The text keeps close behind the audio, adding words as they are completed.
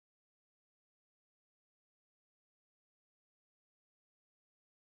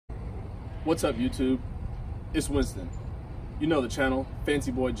What's up, YouTube? It's Winston. You know the channel,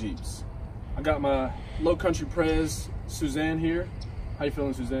 Fancy Boy Jeeps. I got my Low Country Prez, Suzanne here. How you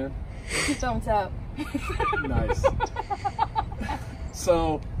feeling, Suzanne? Thumbs up. Nice.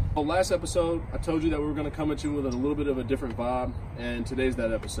 So, on last episode, I told you that we were going to come at you with a little bit of a different vibe, and today's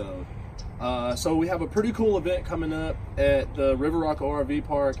that episode. So we have a pretty cool event coming up at the River Rock ORV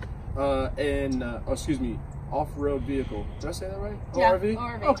Park off-road vehicle. Did I say that right? Yeah, ORV?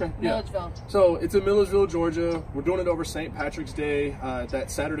 ORV. Okay, yeah. Milledgeville. So it's in Milledgeville, Georgia. We're doing it over St. Patrick's Day, that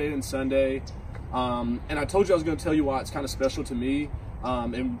Saturday and Sunday. And I told you I was going to tell you why it's kind of special to me.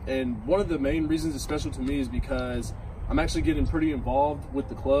 And one of the main reasons it's special to me is because I'm actually getting pretty involved with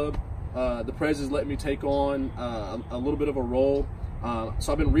the club. The Prez is letting me take on a little bit of a role.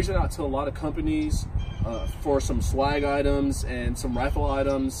 So I've been reaching out to a lot of companies for some swag items and some rifle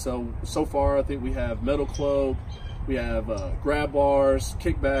items. So far I think we have Metal Cloak, we have grab bars,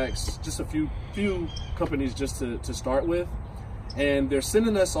 kickbacks, just a few companies just to start with. And they're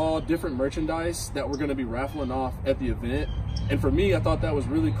sending us all different merchandise that we're going to be raffling off at the event. And for me, I thought that was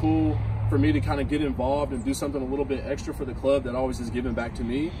really cool for me to kind of get involved and do something a little bit extra for the club that always is giving back to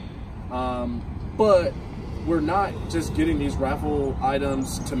me. But we're not just getting these raffle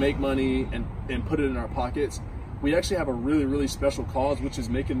items to make money and put it in our pockets. We actually have a really special cause, which is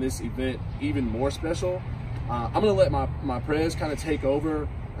making this event even more special. I'm gonna let my Prez kind of take over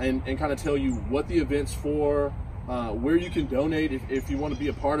and kind of tell you what the event's for, where you can donate if you want to be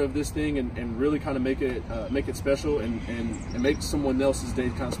a part of this thing and really kind of make it special and make someone else's day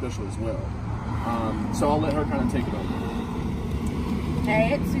kind of special as well. So I'll let her kind of take it over.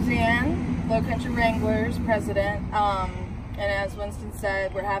 Hey, it's Suzanne, Low Country Wranglers president. And as Winston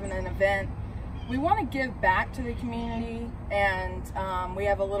said, we're having an event. We want to give back to the community, and we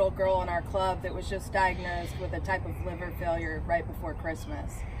have a little girl in our club that was just diagnosed with a type of liver failure right before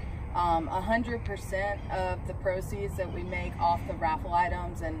Christmas. 100% of the proceeds that we make off the raffle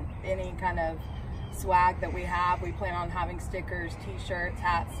items and any kind of swag that we have, we plan on having stickers, t-shirts,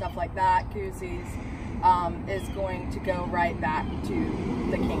 hats, stuff like that, koozies, is going to go right back to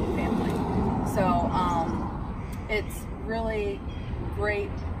the King family. So it's really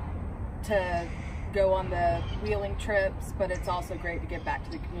great to go on the wheeling trips, but it's also great to give back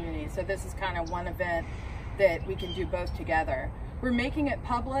to the community. So this is kind of one event that we can do both together. We're making it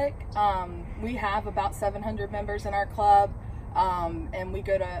public. We have about 700 members in our club, and we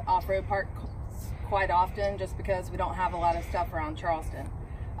go to off-road parks quite often just because we don't have a lot of stuff around Charleston.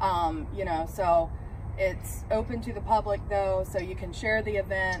 You know, so it's open to the public though, so you can share the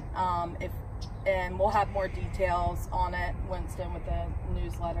event. And we'll have more details on it, Winston, with the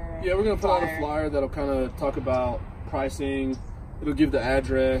newsletter. Yeah, we're gonna put out a flyer that'll kind of talk about pricing. It'll give the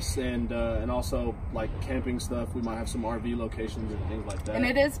address and also like camping stuff. We might have some RV locations and things like that. And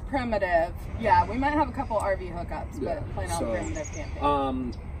it is primitive. Yeah, we might have a couple RV hookups, yeah. But plan on primitive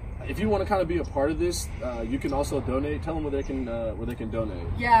camping. If you want to kind of be a part of this, you can also donate. Tell them where they can donate.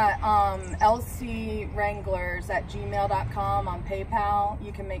 Yeah, lcwranglers@gmail.com on PayPal.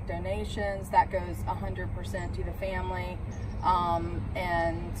 You can make donations. That goes 100% to the family.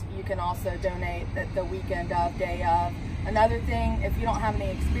 And you can also donate at the weekend of, day of. Another thing, if you don't have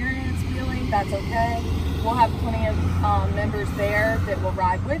any experience wheeling, that's okay. We'll have plenty of members there that will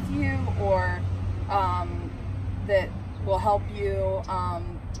ride with you or that will help you.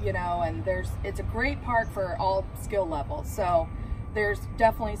 You know, and it's a great park for all skill levels. So there's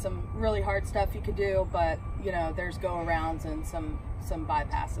definitely some really hard stuff you could do, but you know, there's go-arounds and some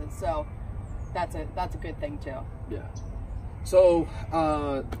bypasses. So that's a good thing too. Yeah. So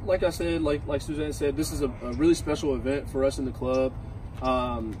like I said, like Suzanne said, this is a really special event for us in the club.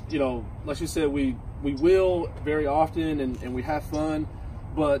 You know, like she said, we wheel very often and we have fun,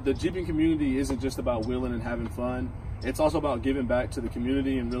 but the Jeeping community isn't just about wheeling and having fun. It's also about giving back to the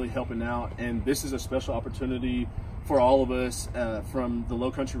community and really helping out. And this is a special opportunity for all of us from the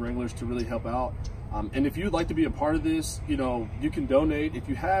Low Country Wranglers to really help out. And if you'd like to be a part of this, you know, you can donate. If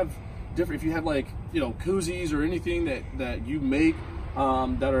you have like, you know, koozies or anything that you make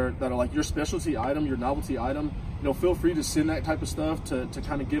that are like your specialty item, your novelty item, you know, feel free to send that type of stuff to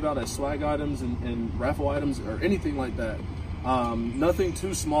kind of give out as swag items and raffle items or anything like that. Nothing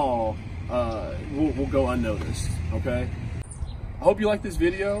too small will go unnoticed, okay? I hope you liked this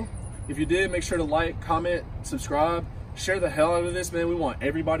video. If you did, make sure to like, comment, subscribe, share the hell out of this, man. We want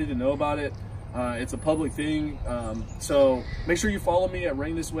everybody to know about it. It's a public thing, so make sure you follow me at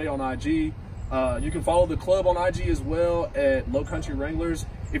Wrang This Way on IG. You can follow the club on IG as well at Low Country Wranglers.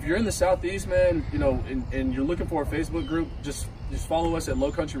 If you're in the Southeast, man, you know, and you're looking for a Facebook group, just follow us at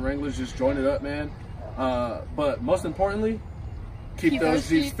Low Country Wranglers. Just join it up, man. But most importantly, Keep those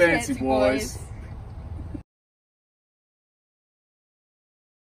Jeeps fancy, boys.